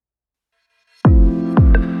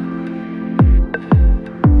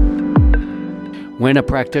when a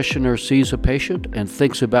practitioner sees a patient and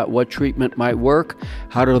thinks about what treatment might work,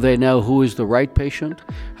 how do they know who is the right patient?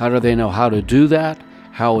 How do they know how to do that?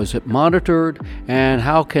 How is it monitored? And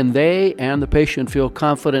how can they and the patient feel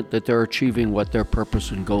confident that they're achieving what their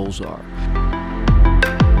purpose and goals are?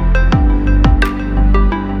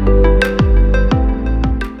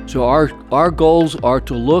 So our goals are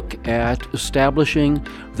to look at establishing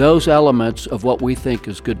those elements of what we think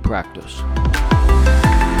is good practice.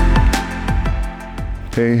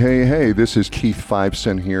 Hey, this is Keith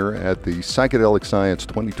Fiveson here at the Psychedelic Science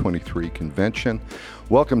 2023 convention.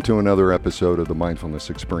 Welcome to another episode of the Mindfulness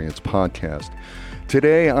Experience Podcast.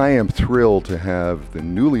 Today, I am thrilled to have the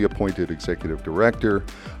newly appointed Executive Director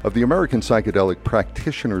of the American Psychedelic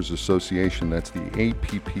Practitioners Association, that's the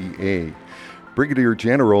APPA, Brigadier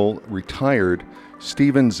General, retired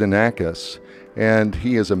Stephen Xenakis, and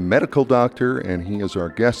he is a medical doctor, and he is our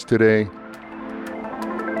guest today.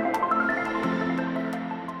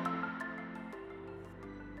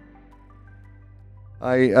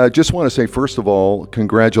 I just want to say, first of all,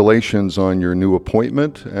 congratulations on your new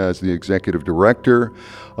appointment as the Executive Director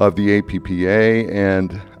of the APPA,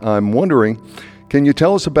 and I'm wondering, can you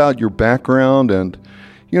tell us about your background and,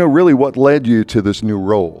 really what led you to this new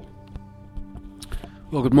role?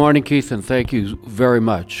 Well, good morning, Keith, and thank you very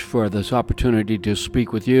much for this opportunity to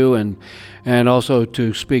speak with you and also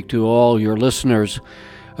to speak to all your listeners.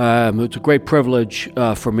 It's a great privilege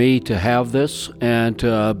for me to have this and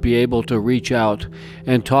to be able to reach out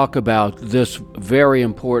and talk about this very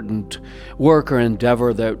important work or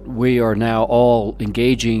endeavor that we are now all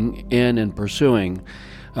engaging in and pursuing.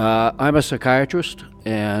 I'm a psychiatrist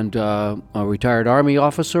and a retired Army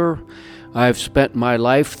officer. I've spent my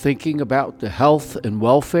life thinking about the health and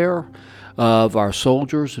welfare of our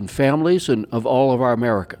soldiers and families and of all of our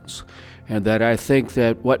Americans. And that I think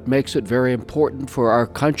that what makes it very important for our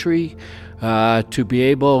country to be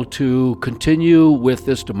able to continue with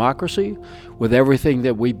this democracy, with everything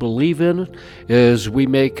that we believe in, is we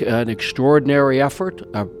make an extraordinary effort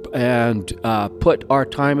and put our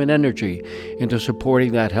time and energy into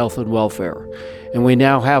supporting that health and welfare. And we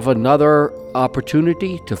now have another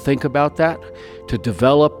opportunity to think about that, to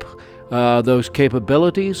develop those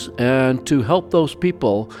capabilities and to help those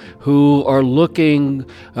people who are looking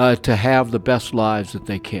to have the best lives that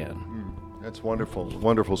they can. That's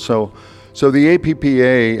wonderful. So the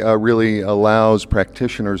APPA really allows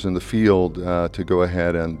practitioners in the field to go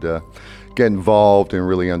ahead and get involved and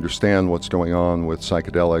really understand what's going on with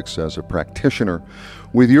psychedelics as a practitioner.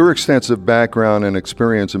 With your extensive background and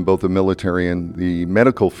experience in both the military and the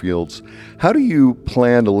medical fields, how do you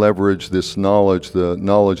plan to leverage this knowledge, the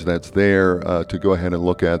knowledge that's there, to go ahead and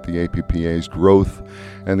look at the APPA's growth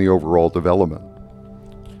and the overall development?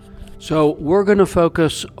 So we're going to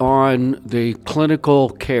focus on the clinical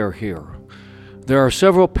care here. There are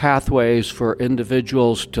several pathways for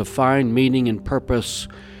individuals to find meaning and purpose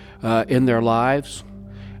in their lives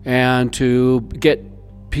and to get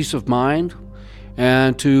peace of mind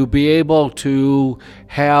and to be able to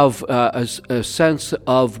have a sense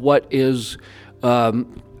of what is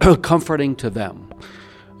comforting to them.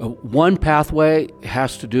 One pathway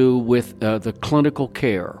has to do with the clinical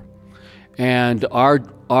care. And our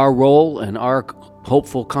role and our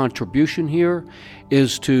hopeful contribution here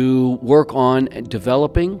is to work on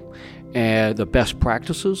developing the best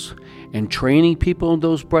practices and training people in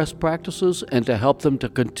those best practices and to help them to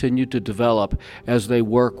continue to develop as they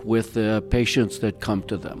work with the patients that come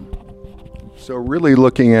to them. So really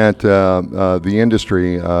looking at the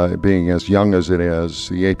industry being as young as it is,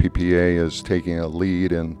 the APPA is taking a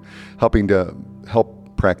lead in helping to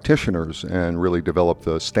help practitioners and really develop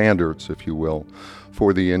the standards, if you will,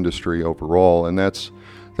 for the industry overall. And that's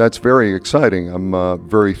very exciting. I'm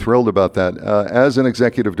very thrilled about that. As an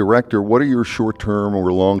executive director, what are your short-term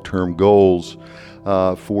or long-term goals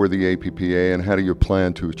for the APPA, and how do you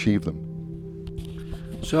plan to achieve them?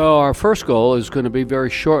 So our first goal is going to be very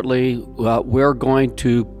shortly, we're going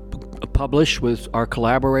to publish with our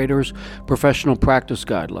collaborators professional practice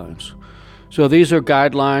guidelines. So these are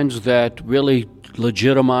guidelines that really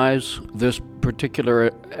legitimize this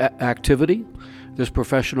particular activity, this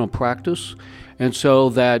professional practice, and so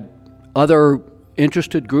that other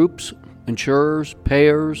interested groups, insurers,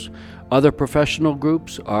 payers, other professional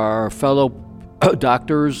groups, our fellow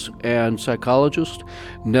doctors and psychologists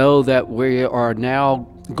know that we are now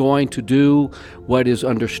going to do what is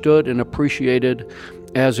understood and appreciated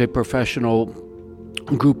as a professional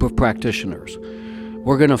group of practitioners.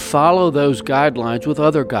 We're going to follow those guidelines with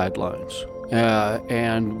other guidelines.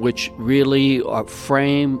 And which really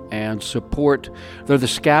frame and support, they're the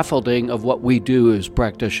scaffolding of what we do as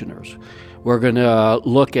practitioners. We're going to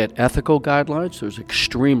look at ethical guidelines. There's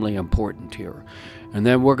extremely important here. And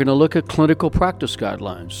then we're going to look at clinical practice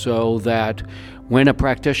guidelines so that when a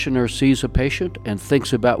practitioner sees a patient and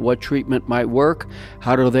thinks about what treatment might work,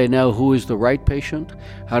 how do they know who is the right patient?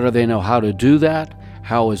 How do they know how to do that?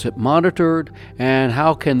 How is it monitored? And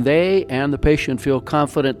how can they and the patient feel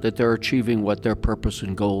confident that they're achieving what their purpose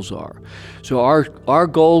and goals are? So our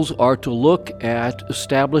goals are to look at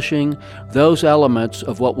establishing those elements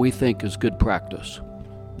of what we think is good practice.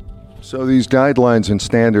 So these guidelines and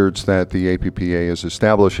standards that the APPA is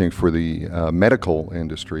establishing for the medical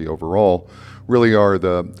industry overall really are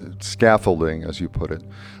the scaffolding, as you put it,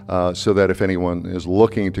 so that if anyone is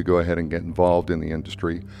looking to go ahead and get involved in the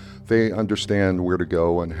industry, they understand where to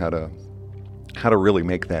go and how to really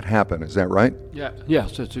make that happen. Is that right? Yeah.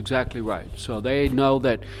 Yes, that's exactly right. So they know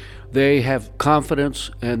that they have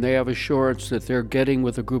confidence and they have assurance that they're getting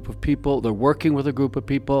with a group of people, they're working with a group of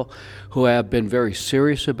people who have been very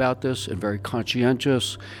serious about this and very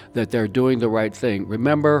conscientious that they're doing the right thing.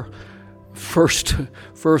 Remember, first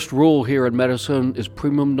rule here in medicine is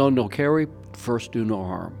primum non nocere, first do no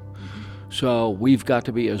harm. Mm-hmm. So we've got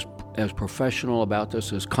to be as professional about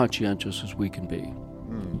this, as conscientious as we can be.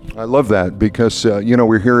 I love that because,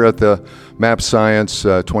 we're here at the MAP Science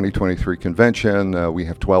 2023 convention. We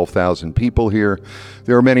have 12,000 people here.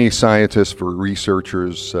 There are many scientists,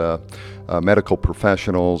 researchers, medical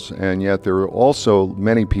professionals, and yet there are also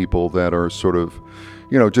many people that are sort of,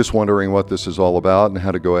 just wondering what this is all about and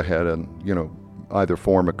how to go ahead and, either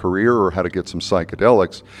form a career or how to get some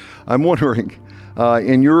psychedelics. I'm wondering,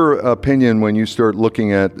 in your opinion, when you start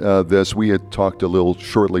looking at this, we had talked a little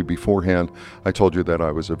shortly beforehand. I told you that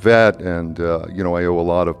I was a vet and, I owe a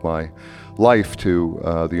lot of my life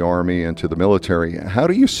to the Army and to the military. How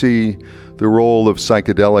do you see the role of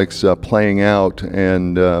psychedelics playing out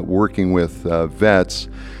and working with vets?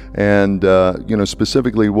 And,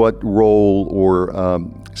 specifically what role or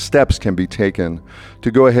steps can be taken to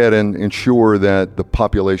go ahead and ensure that the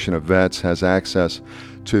population of vets has access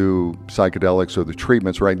to psychedelics or the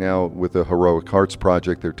treatments? Right now with the Heroic Hearts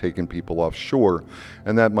Project, they're taking people offshore,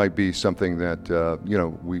 and that might be something that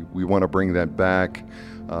we want to bring that back,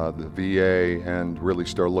 the VA, and really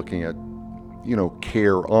start looking at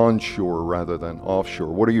care onshore rather than offshore.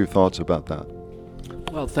 What are your thoughts about that?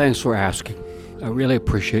 Well, thanks for asking. I really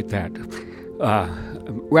appreciate that.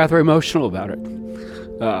 I'm rather emotional about it.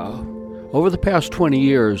 Over the past 20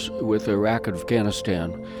 years with Iraq and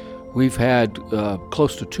Afghanistan, we've had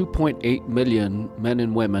close to 2.8 million men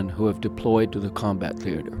and women who have deployed to the combat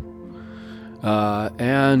theater.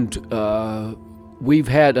 And we've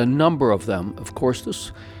had a number of them. Of course,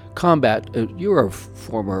 this combat, you're a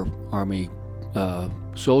former Army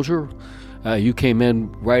soldier. You came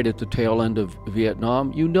in right at the tail end of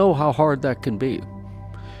Vietnam. You know how hard that can be.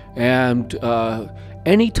 And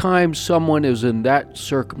anytime someone is in that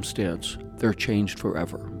circumstance, they're changed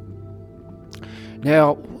forever.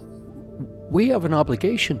 Now, we have an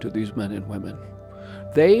obligation to these men and women.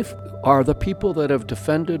 They are the people that have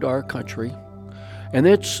defended our country, and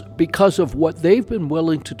it's because of what they've been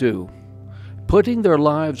willing to do, putting their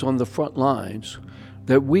lives on the front lines,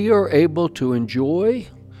 that we are able to enjoy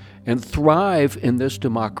and thrive in this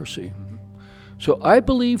democracy. So I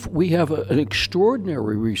believe we have an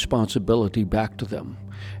extraordinary responsibility back to them,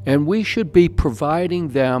 and we should be providing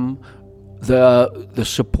them the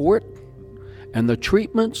support and the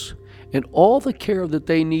treatments and all the care that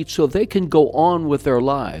they need so they can go on with their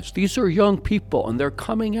lives. These are young people, and they're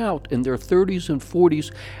coming out in their 30s and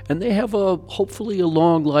 40s, and they have hopefully a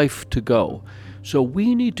long life to go. So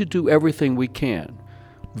we need to do everything we can.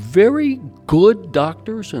 Very good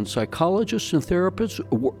doctors and psychologists and therapists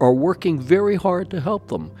are working very hard to help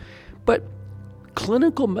them. But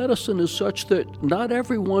clinical medicine is such that not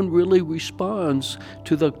everyone really responds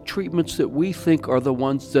to the treatments that we think are the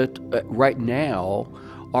ones that right now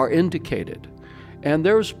are indicated. And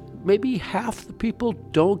there's maybe half the people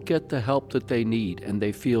don't get the help that they need and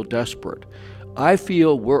they feel desperate. I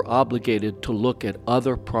feel we're obligated to look at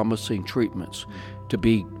other promising treatments, to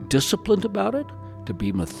be disciplined about it, to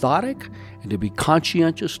be methodic, and to be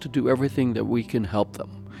conscientious to do everything that we can help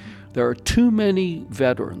them. There are too many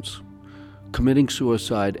veterans committing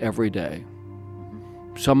suicide every day.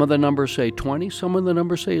 Some of the numbers say 20, some of the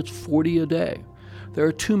numbers say it's 40 a day. There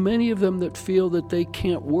are too many of them that feel that they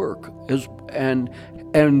can't work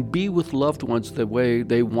and be with loved ones the way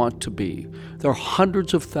they want to be. There are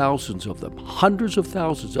hundreds of thousands of them, hundreds of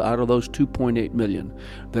thousands out of those 2.8 million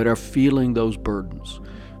that are feeling those burdens.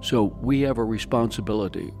 So we have a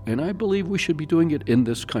responsibility, and I believe we should be doing it in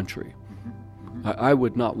this country. I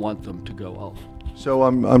would not want them to go off. So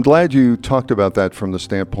I'm glad you talked about that from the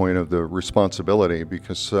standpoint of the responsibility,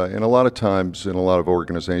 because in a lot of times in a lot of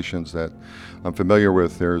organizations that I'm familiar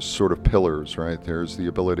with, there's sort of pillars, right? There's the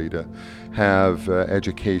ability to have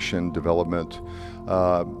education, development,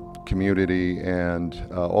 community, and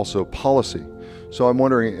also policy. So I'm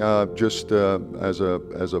wondering, just as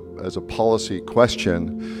a policy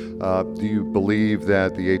question, do you believe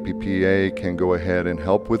that the APPA can go ahead and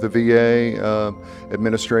help with the VA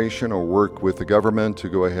administration or work with the government to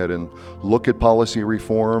go ahead and look at policy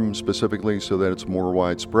reform specifically so that it's more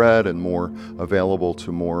widespread and more available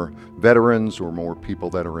to more veterans or more people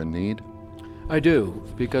that are in need? I do,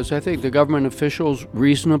 because I think the government officials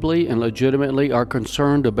reasonably and legitimately are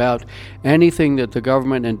concerned about anything that the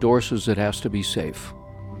government endorses that has to be safe.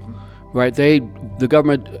 Right? The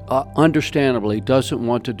government understandably doesn't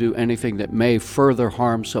want to do anything that may further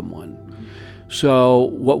harm someone. So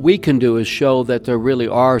what we can do is show that there really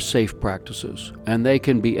are safe practices and they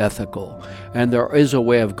can be ethical. And there is a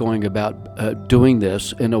way of going about doing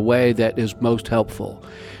this in a way that is most helpful.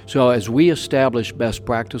 So as we establish best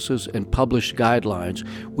practices and publish guidelines,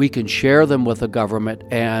 we can share them with the government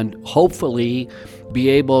and hopefully be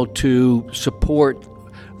able to support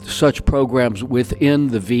such programs within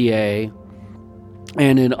the VA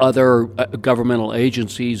and in other governmental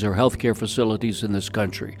agencies or healthcare facilities in this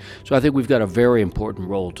country. So I think we've got a very important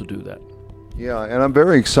role to do that. Yeah, and I'm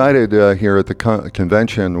very excited here at the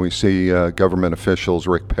convention. We see government officials.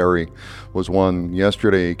 Rick Perry was one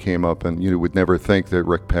yesterday. He came up, and you would never think that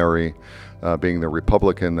Rick Perry, being the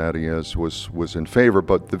Republican that he is, was in favor.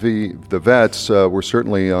 But the vets were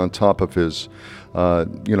certainly on top of his,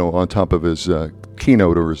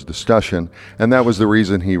 keynote or his discussion, and that was the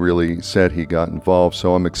reason he really said he got involved.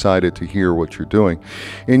 So I'm excited to hear what you're doing.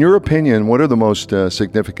 In your opinion, what are the most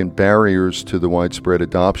significant barriers to the widespread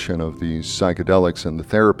adoption of these psychedelics and the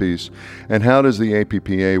therapies, and how does the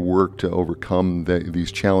APPA work to overcome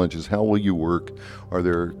these challenges? How will you work? Are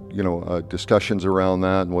there discussions around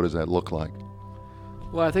that, and what does that look like?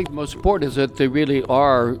 Well, I think the most important is that there really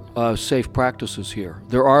are safe practices here.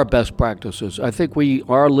 There are best practices. I think we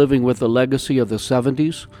are living with the legacy of the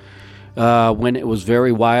 70s when it was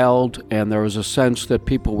very wild and there was a sense that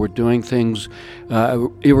people were doing things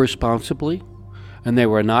irresponsibly and they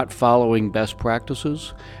were not following best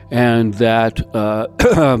practices, and that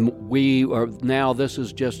this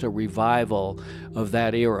is just a revival of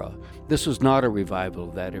that era. This is not a revival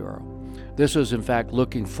of that era. This is, in fact,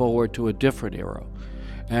 looking forward to a different era.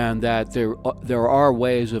 And that there are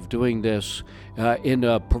ways of doing this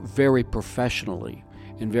very professionally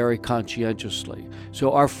and very conscientiously.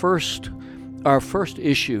 So our first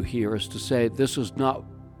issue here is to say this is not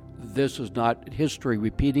history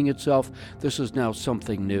repeating itself. This is now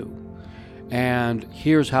something new. And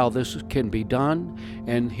here's how this can be done,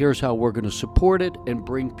 and here's how we're going to support it and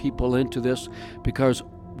bring people into this, because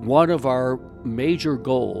one of our major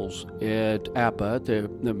goals at APPA,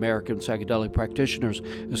 the American Psychedelic Practitioners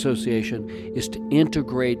Association, is to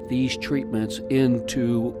integrate these treatments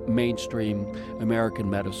into mainstream American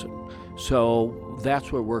medicine. So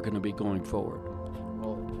that's where we're going to be going forward.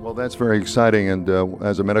 Well, that's very exciting. And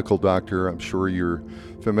as a medical doctor, I'm sure you're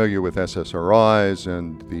familiar with SSRIs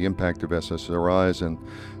and the impact of SSRIs, and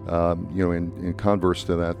in converse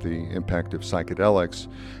to that, the impact of psychedelics.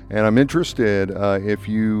 And I'm interested if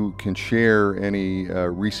you can share any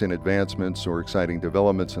recent advancements or exciting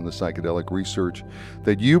developments in the psychedelic research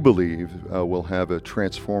that you believe will have a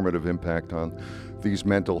transformative impact on these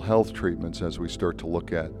mental health treatments as we start to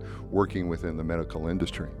look at working within the medical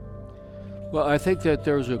industry. Well, I think that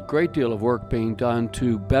there's a great deal of work being done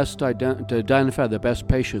to identify the best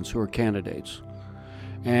patients who are candidates.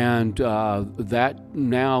 And that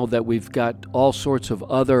now that we've got all sorts of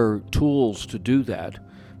other tools to do that,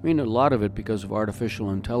 I mean, a lot of it because of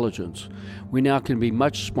artificial intelligence, we now can be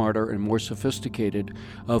much smarter and more sophisticated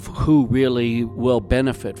of who really will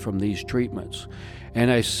benefit from these treatments. And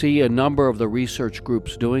I see a number of the research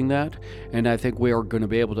groups doing that, and I think we are going to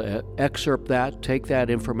be able to excerpt that, take that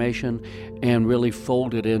information, and really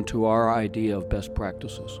fold it into our idea of best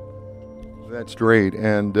practices. That's great.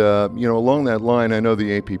 And, along that line, I know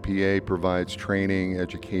the APPA provides training,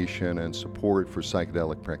 education, and support for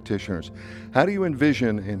psychedelic practitioners. How do you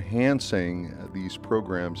envision enhancing these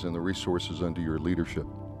programs and the resources under your leadership?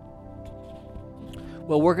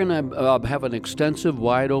 Well, we're going to have an extensive,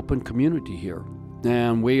 wide-open community here.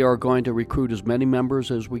 And we are going to recruit as many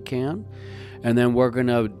members as we can. And then we're going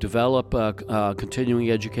to develop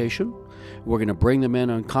continuing education. We're going to bring them in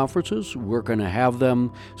on conferences. We're going to have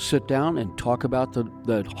them sit down and talk about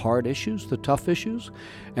the hard issues, the tough issues,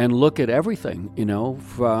 and look at everything,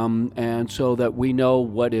 and so that we know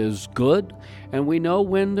what is good and we know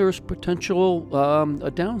when there's potential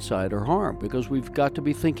a downside or harm, because we've got to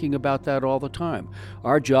be thinking about that all the time.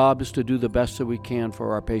 Our job is to do the best that we can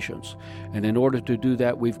for our patients. And in order to do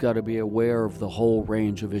that, we've got to be aware of the whole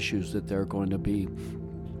range of issues that they're going to be,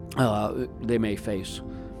 they may face.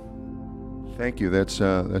 Thank you. That's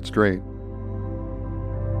great.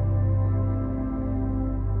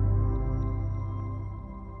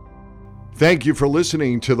 Thank you for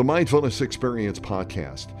listening to the Mindfulness Experience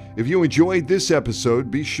Podcast. If you enjoyed this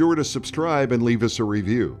episode, be sure to subscribe and leave us a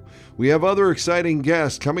review. We have other exciting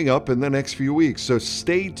guests coming up in the next few weeks, so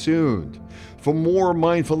stay tuned. For more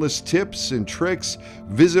mindfulness tips and tricks,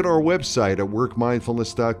 visit our website at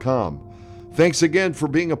workmindfulness.com. Thanks again for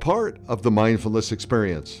being a part of the Mindfulness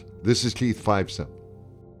Experience. This is Keith Fiveson.